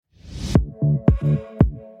Hi,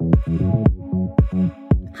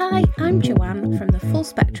 I'm Joanne from the Full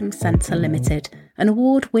Spectrum Centre Limited, an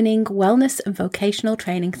award-winning wellness and vocational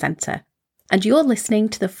training centre, and you're listening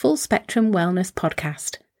to the Full Spectrum Wellness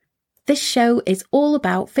Podcast. This show is all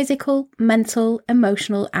about physical, mental,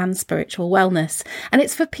 emotional and spiritual wellness, and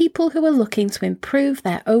it's for people who are looking to improve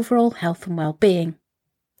their overall health and well-being.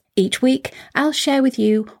 Each week, I'll share with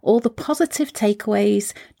you all the positive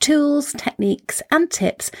takeaways, tools, techniques and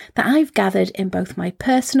tips that I've gathered in both my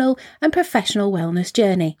personal and professional wellness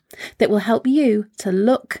journey that will help you to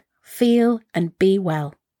look, feel and be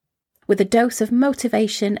well. With a dose of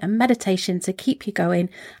motivation and meditation to keep you going,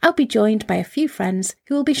 I'll be joined by a few friends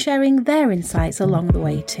who will be sharing their insights along the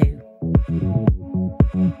way too.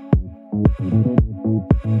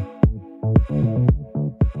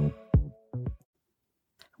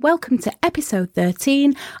 Welcome to episode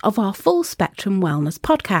 13 of our Full Spectrum Wellness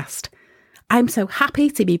Podcast. I'm so happy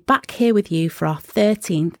to be back here with you for our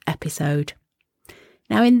 13th episode.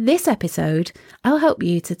 Now in this episode, I'll help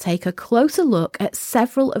you to take a closer look at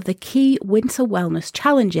several of the key winter wellness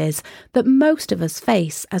challenges that most of us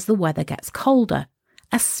face as the weather gets colder,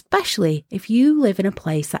 especially if you live in a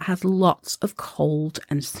place that has lots of cold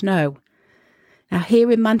and snow. Now here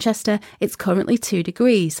in Manchester, it's currently 2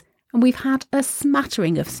 degrees. And we've had a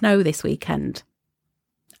smattering of snow this weekend.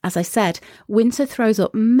 As I said, winter throws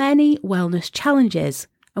up many wellness challenges,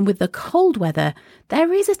 and with the cold weather,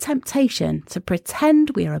 there is a temptation to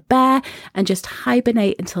pretend we are a bear and just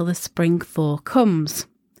hibernate until the spring thaw comes.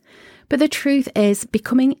 But the truth is,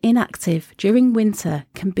 becoming inactive during winter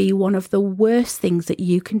can be one of the worst things that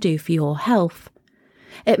you can do for your health.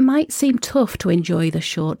 It might seem tough to enjoy the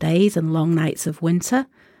short days and long nights of winter,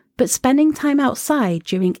 but spending time outside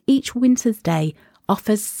during each winter's day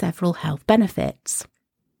offers several health benefits.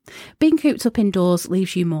 Being cooped up indoors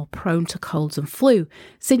leaves you more prone to colds and flu,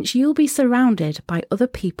 since you'll be surrounded by other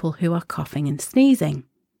people who are coughing and sneezing.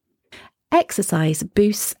 Exercise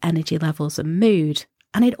boosts energy levels and mood,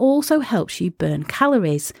 and it also helps you burn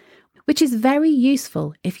calories, which is very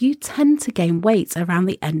useful if you tend to gain weight around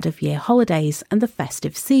the end of year holidays and the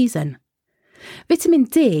festive season. Vitamin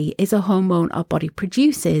D is a hormone our body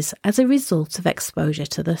produces as a result of exposure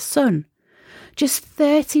to the sun. Just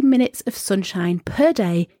 30 minutes of sunshine per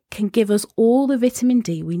day can give us all the vitamin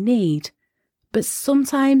D we need, but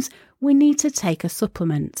sometimes we need to take a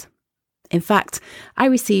supplement. In fact, I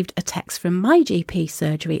received a text from my GP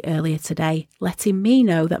surgery earlier today letting me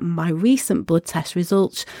know that my recent blood test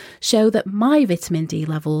results show that my vitamin D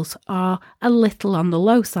levels are a little on the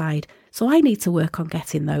low side, so I need to work on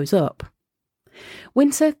getting those up.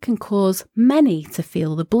 Winter can cause many to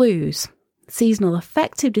feel the blues. Seasonal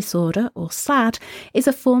affective disorder, or SAD, is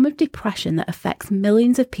a form of depression that affects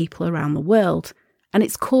millions of people around the world, and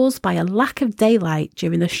it's caused by a lack of daylight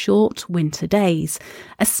during the short winter days,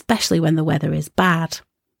 especially when the weather is bad.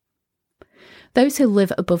 Those who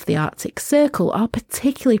live above the Arctic Circle are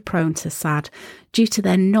particularly prone to SAD due to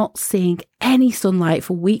their not seeing any sunlight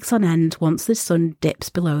for weeks on end once the sun dips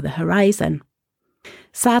below the horizon.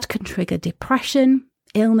 SAD can trigger depression,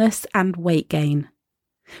 illness and weight gain.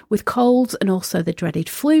 With colds and also the dreaded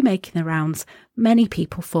flu making the rounds, many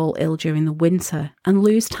people fall ill during the winter and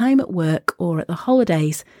lose time at work or at the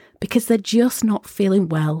holidays because they're just not feeling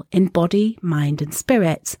well in body, mind and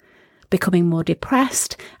spirit, becoming more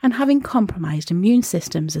depressed and having compromised immune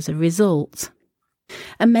systems as a result.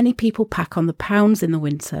 And many people pack on the pounds in the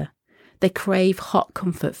winter. They crave hot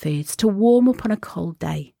comfort foods to warm up on a cold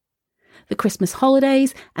day. The Christmas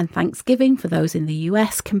holidays and Thanksgiving for those in the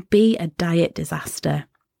US can be a diet disaster.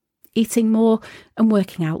 Eating more and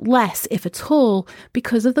working out less, if at all,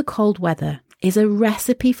 because of the cold weather is a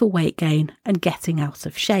recipe for weight gain and getting out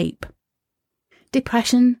of shape.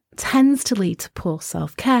 Depression tends to lead to poor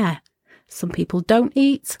self-care. Some people don't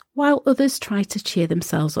eat, while others try to cheer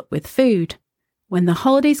themselves up with food. When the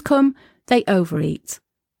holidays come, they overeat,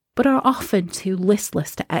 but are often too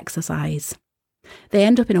listless to exercise. They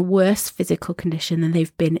end up in a worse physical condition than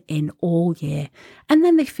they've been in all year, and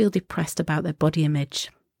then they feel depressed about their body image.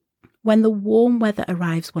 When the warm weather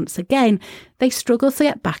arrives once again, they struggle to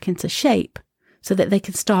get back into shape so that they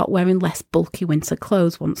can start wearing less bulky winter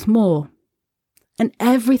clothes once more. And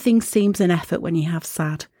everything seems an effort when you have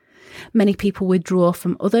SAD. Many people withdraw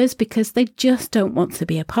from others because they just don't want to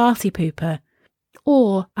be a party pooper,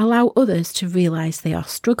 or allow others to realise they are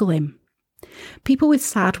struggling. People with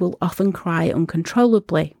SAD will often cry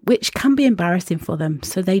uncontrollably, which can be embarrassing for them,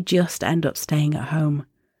 so they just end up staying at home.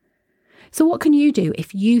 So what can you do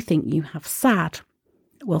if you think you have SAD?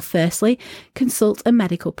 Well, firstly, consult a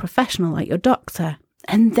medical professional like your doctor,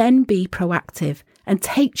 and then be proactive and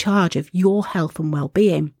take charge of your health and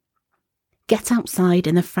well-being. Get outside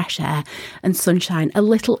in the fresh air and sunshine a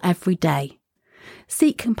little every day.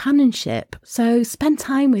 Seek companionship, so spend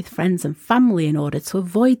time with friends and family in order to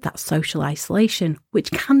avoid that social isolation,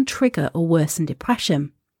 which can trigger or worsen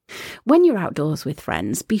depression. When you're outdoors with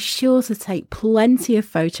friends, be sure to take plenty of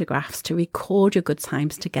photographs to record your good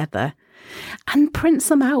times together, and print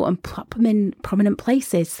them out and plop them in prominent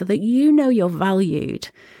places so that you know you're valued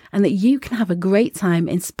and that you can have a great time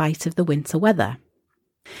in spite of the winter weather.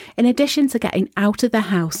 In addition to getting out of the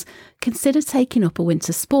house, consider taking up a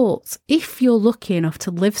winter sport if you're lucky enough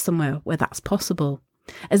to live somewhere where that's possible,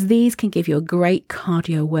 as these can give you a great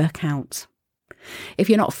cardio workout. If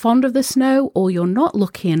you're not fond of the snow or you're not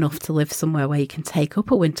lucky enough to live somewhere where you can take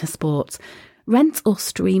up a winter sport, rent or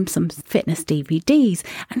stream some fitness DVDs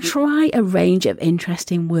and try a range of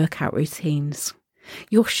interesting workout routines.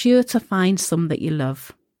 You're sure to find some that you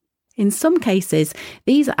love. In some cases,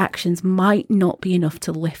 these actions might not be enough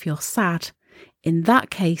to lift your SAD. In that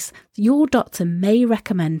case, your doctor may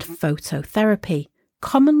recommend phototherapy,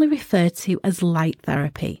 commonly referred to as light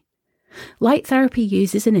therapy. Light therapy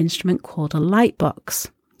uses an instrument called a light box.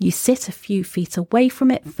 You sit a few feet away from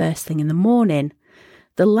it first thing in the morning.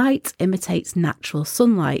 The light imitates natural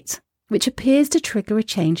sunlight, which appears to trigger a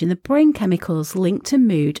change in the brain chemicals linked to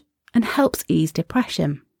mood and helps ease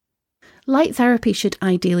depression. Light therapy should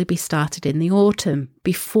ideally be started in the autumn,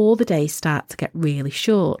 before the days start to get really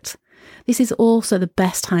short. This is also the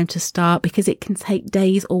best time to start because it can take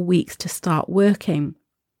days or weeks to start working.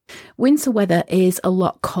 Winter weather is a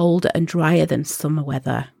lot colder and drier than summer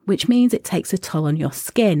weather, which means it takes a toll on your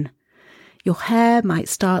skin. Your hair might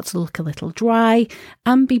start to look a little dry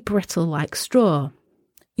and be brittle like straw.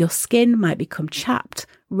 Your skin might become chapped,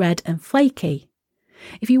 red and flaky.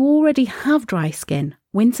 If you already have dry skin,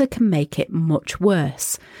 winter can make it much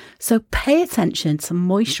worse. So pay attention to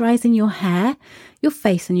moisturising your hair, your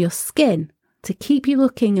face and your skin to keep you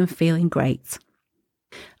looking and feeling great.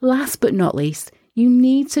 Last but not least, you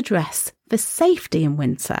need to dress for safety in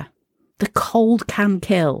winter. The cold can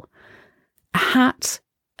kill. A hat,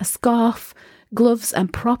 a scarf, gloves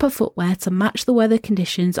and proper footwear to match the weather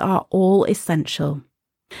conditions are all essential.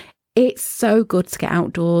 It's so good to get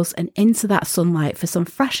outdoors and into that sunlight for some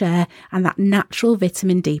fresh air and that natural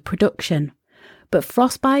vitamin D production. But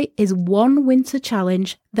frostbite is one winter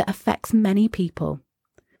challenge that affects many people.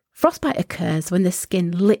 Frostbite occurs when the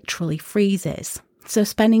skin literally freezes. So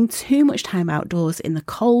spending too much time outdoors in the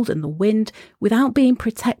cold and the wind without being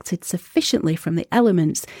protected sufficiently from the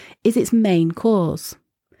elements is its main cause.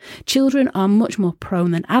 Children are much more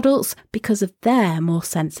prone than adults because of their more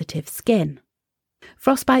sensitive skin.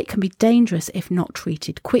 Frostbite can be dangerous if not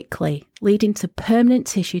treated quickly, leading to permanent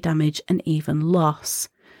tissue damage and even loss.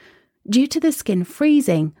 Due to the skin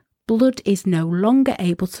freezing, blood is no longer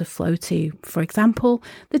able to flow to, for example,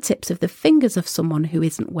 the tips of the fingers of someone who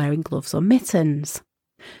isn't wearing gloves or mittens.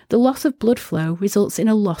 The loss of blood flow results in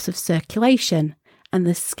a loss of circulation, and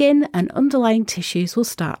the skin and underlying tissues will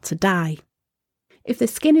start to die. If the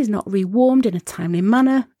skin is not rewarmed in a timely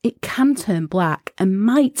manner, it can turn black and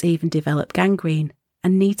might even develop gangrene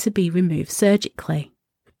and need to be removed surgically.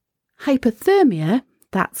 Hypothermia,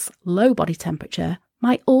 that's low body temperature,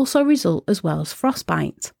 might also result as well as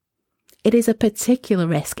frostbite. It is a particular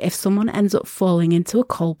risk if someone ends up falling into a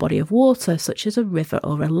cold body of water, such as a river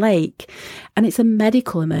or a lake, and it's a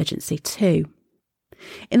medical emergency too.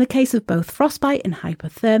 In the case of both frostbite and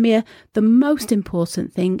hypothermia, the most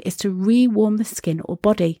important thing is to rewarm the skin or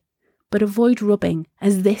body, but avoid rubbing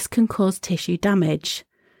as this can cause tissue damage.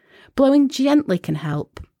 Blowing gently can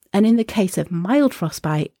help, and in the case of mild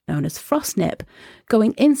frostbite, known as frostnip,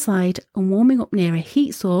 going inside and warming up near a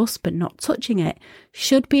heat source but not touching it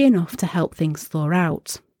should be enough to help things thaw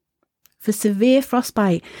out. For severe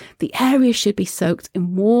frostbite, the area should be soaked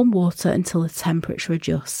in warm water until the temperature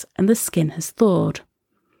adjusts and the skin has thawed.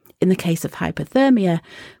 In the case of hypothermia,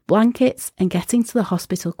 blankets and getting to the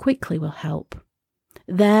hospital quickly will help.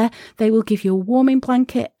 There, they will give you a warming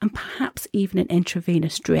blanket and perhaps even an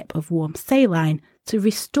intravenous drip of warm saline to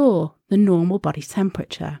restore the normal body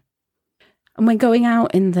temperature. And when going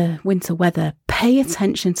out in the winter weather, pay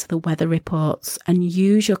attention to the weather reports and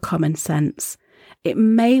use your common sense. It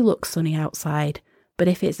may look sunny outside, but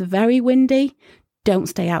if it's very windy, don't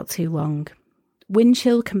stay out too long. Wind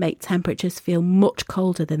chill can make temperatures feel much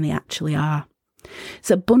colder than they actually are.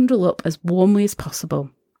 So bundle up as warmly as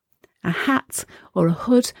possible. A hat or a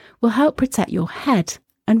hood will help protect your head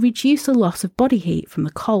and reduce the loss of body heat from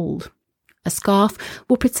the cold. A scarf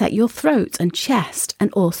will protect your throat and chest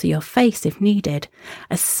and also your face if needed,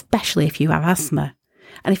 especially if you have asthma.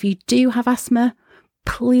 And if you do have asthma,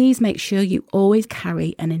 please make sure you always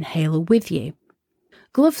carry an inhaler with you.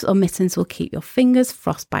 Gloves or mittens will keep your fingers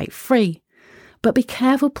frostbite free. But be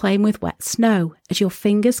careful playing with wet snow, as your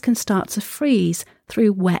fingers can start to freeze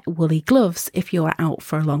through wet woolly gloves if you are out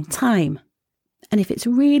for a long time. And if it's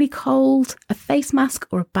really cold, a face mask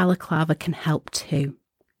or a balaclava can help too.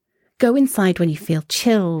 Go inside when you feel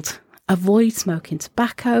chilled. Avoid smoking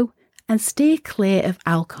tobacco and steer clear of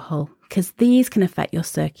alcohol, because these can affect your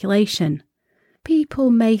circulation. People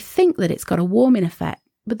may think that it's got a warming effect,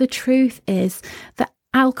 but the truth is that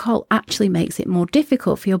alcohol actually makes it more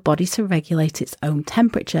difficult for your body to regulate its own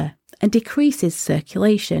temperature and decreases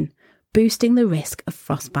circulation, boosting the risk of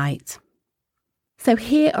frostbite. So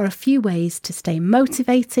here are a few ways to stay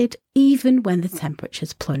motivated even when the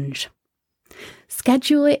temperatures plunge.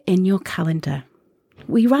 Schedule it in your calendar.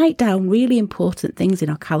 We write down really important things in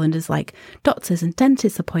our calendars like doctors and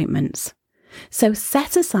dentist appointments. So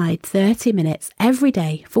set aside 30 minutes every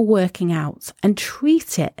day for working out and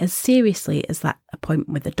treat it as seriously as that appointment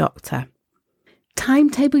with the doctor.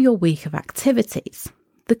 Timetable your week of activities.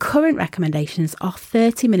 The current recommendations are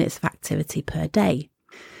 30 minutes of activity per day.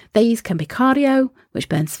 These can be cardio, which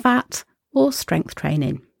burns fat, or strength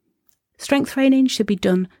training. Strength training should be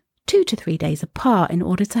done 2 to 3 days apart in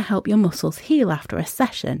order to help your muscles heal after a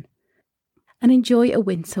session. And enjoy a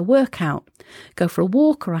winter workout. Go for a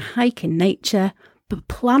walk or a hike in nature, but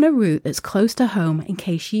plan a route that's close to home in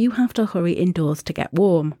case you have to hurry indoors to get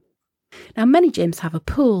warm. Now, many gyms have a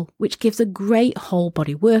pool, which gives a great whole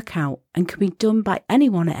body workout and can be done by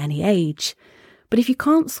anyone at any age. But if you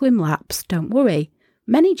can't swim laps, don't worry.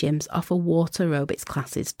 Many gyms offer water aerobics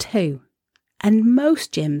classes too. And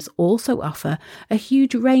most gyms also offer a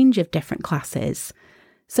huge range of different classes.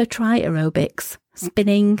 So try aerobics,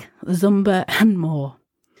 spinning, Zumba and more.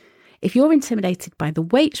 If you're intimidated by the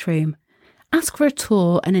weights room, ask for a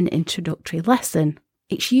tour and an introductory lesson.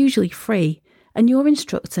 It's usually free and your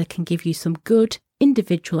instructor can give you some good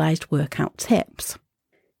individualised workout tips.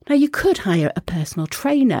 Now you could hire a personal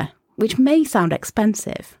trainer, which may sound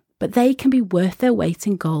expensive, but they can be worth their weight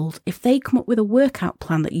in gold if they come up with a workout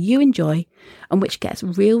plan that you enjoy and which gets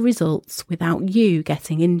real results without you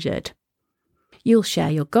getting injured. You'll share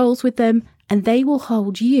your goals with them and they will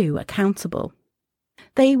hold you accountable.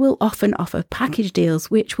 They will often offer package deals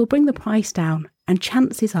which will bring the price down, and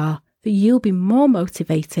chances are that you'll be more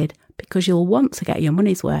motivated because you'll want to get your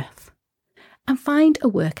money's worth. And find a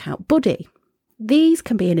workout buddy. These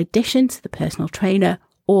can be in addition to the personal trainer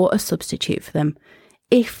or a substitute for them,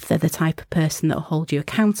 if they're the type of person that will hold you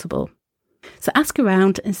accountable. So ask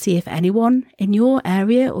around and see if anyone in your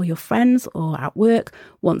area or your friends or at work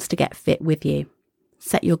wants to get fit with you.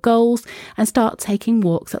 Set your goals and start taking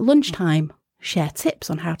walks at lunchtime. Share tips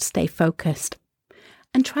on how to stay focused.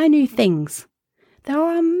 And try new things. There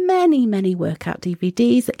are many workout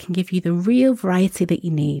DVDs that can give you the real variety that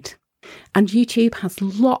you need. And YouTube has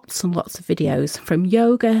lots and lots of videos, from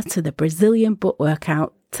yoga to the Brazilian butt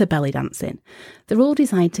workout to belly dancing. They're all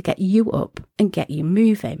designed to get you up and get you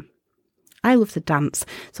moving. I love to dance,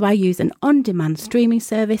 so I use an on-demand streaming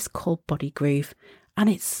service called Body Groove, and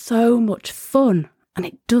it's so much fun and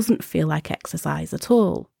it doesn't feel like exercise at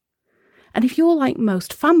all. And if you're like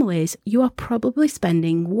most families, you are probably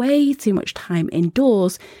spending way too much time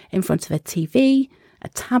indoors in front of a TV, a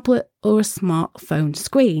tablet or a smartphone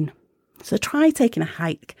screen. So try taking a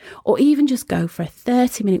hike or even just go for a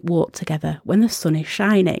 30-minute walk together when the sun is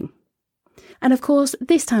shining. And of course,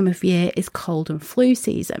 this time of year is cold and flu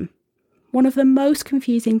season. One of the most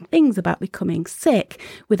confusing things about becoming sick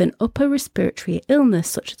with an upper respiratory illness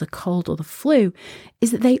such as a cold or the flu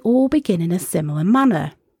is that they all begin in a similar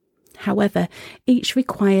manner. However, each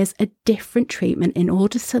requires a different treatment in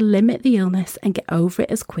order to limit the illness and get over it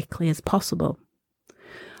as quickly as possible.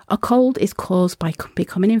 A cold is caused by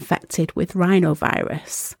becoming infected with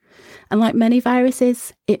rhinovirus, and like many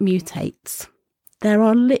viruses, it mutates. There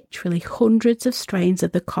are literally hundreds of strains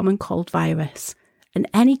of the common cold virus, and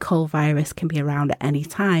any cold virus can be around at any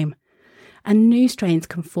time. And new strains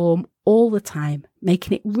can form all the time,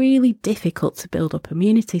 making it really difficult to build up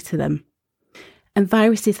immunity to them. And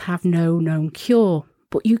viruses have no known cure,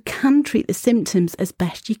 but you can treat the symptoms as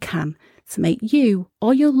best you can to make you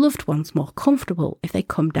or your loved ones more comfortable if they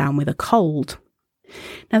come down with a cold.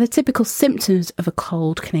 Now, the typical symptoms of a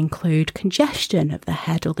cold can include congestion of the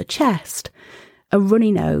head or the chest, a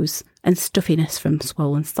runny nose and stuffiness from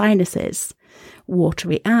swollen sinuses,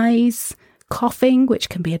 watery eyes, coughing, which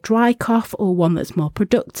can be a dry cough or one that's more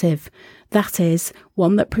productive, that is,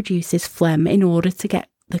 one that produces phlegm in order to get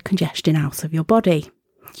the congestion out of your body.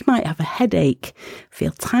 You might have a headache,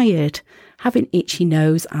 feel tired, have an itchy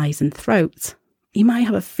nose, eyes and throat. You might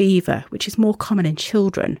have a fever, which is more common in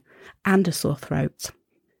children, and a sore throat.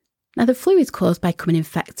 Now, the flu is caused by becoming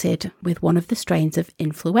infected with one of the strains of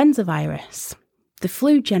influenza virus. The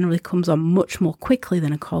flu generally comes on much more quickly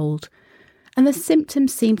than a cold, and the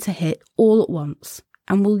symptoms seem to hit all at once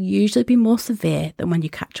and will usually be more severe than when you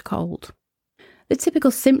catch a cold. The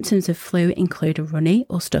typical symptoms of flu include a runny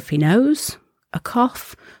or stuffy nose, a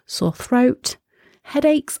cough, sore throat,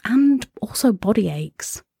 headaches and also body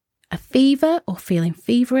aches, a fever or feeling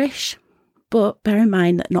feverish, but bear in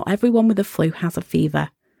mind that not everyone with the flu has a fever.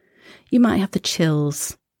 You might have the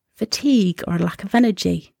chills, fatigue or a lack of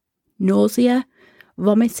energy, nausea,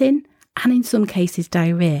 vomiting, and in some cases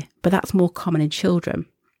diarrhoea, but that's more common in children.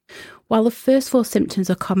 While the first 4 symptoms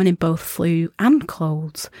are common in both flu and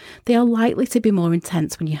colds, they are likely to be more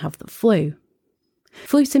intense when you have the flu.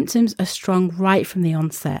 Flu symptoms are strong right from the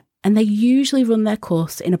onset, and they usually run their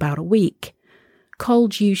course in about a week.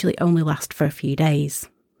 Colds usually only last for a few days.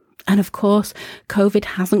 And of course, COVID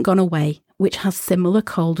hasn't gone away, which has similar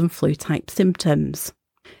cold and flu type symptoms.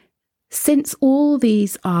 Since all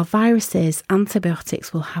these are viruses,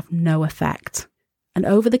 antibiotics will have no effect. An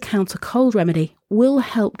over-the-counter cold remedy will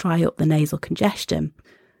help dry up the nasal congestion,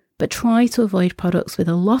 but try to avoid products with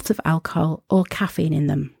a lot of alcohol or caffeine in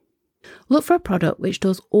them. Look for a product which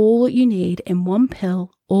does all that you need in one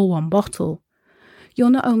pill or one bottle.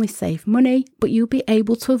 You'll not only save money, but you'll be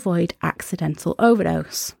able to avoid accidental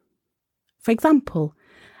overdose. For example,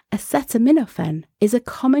 acetaminophen is a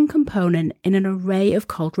common component in an array of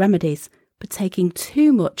cold remedies, but taking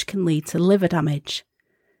too much can lead to liver damage.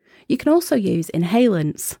 You can also use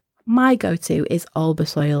inhalants. My go-to is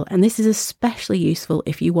Olbas, and this is especially useful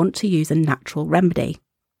if you want to use a natural remedy.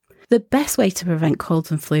 The best way to prevent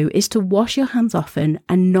colds and flu is to wash your hands often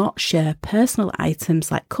and not share personal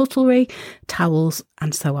items like cutlery, towels,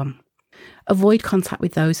 and so on. Avoid contact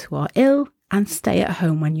with those who are ill and stay at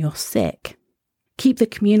home when you're sick. Keep the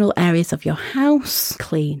communal areas of your house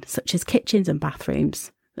clean, such as kitchens and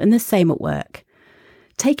bathrooms, and the same at work.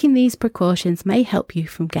 Taking these precautions may help you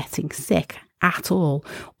from getting sick at all,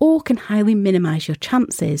 or can highly minimise your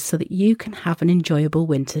chances so that you can have an enjoyable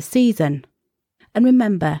winter season. And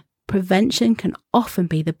remember, prevention can often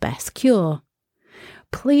be the best cure.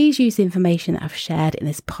 Please use the information that I've shared in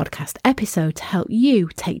this podcast episode to help you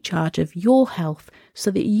take charge of your health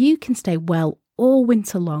so that you can stay well all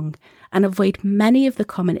winter long and avoid many of the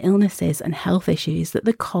common illnesses and health issues that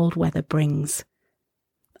the cold weather brings.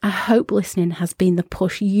 I hope listening has been the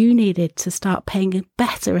push you needed to start paying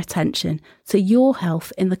better attention to your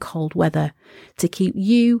health in the cold weather to keep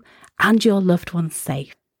you and your loved ones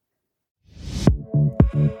safe.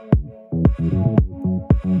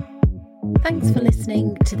 Thanks for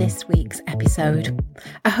listening to this week's episode.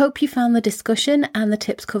 I hope you found the discussion and the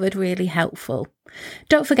tips covered really helpful.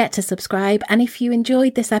 Don't forget to subscribe, and if you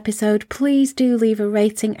enjoyed this episode, please do leave a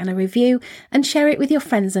rating and a review and share it with your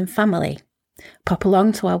friends and family. Pop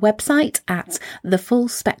along to our website at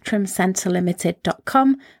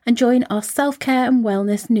thefullspectrumcentrelimited.com and join our self-care and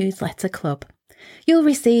wellness newsletter club. You'll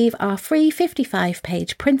receive our free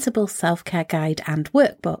 55-page printable self-care guide and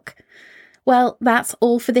workbook. Well, that's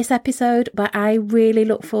all for this episode, but I really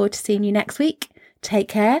look forward to seeing you next week. Take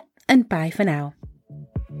care and bye for now.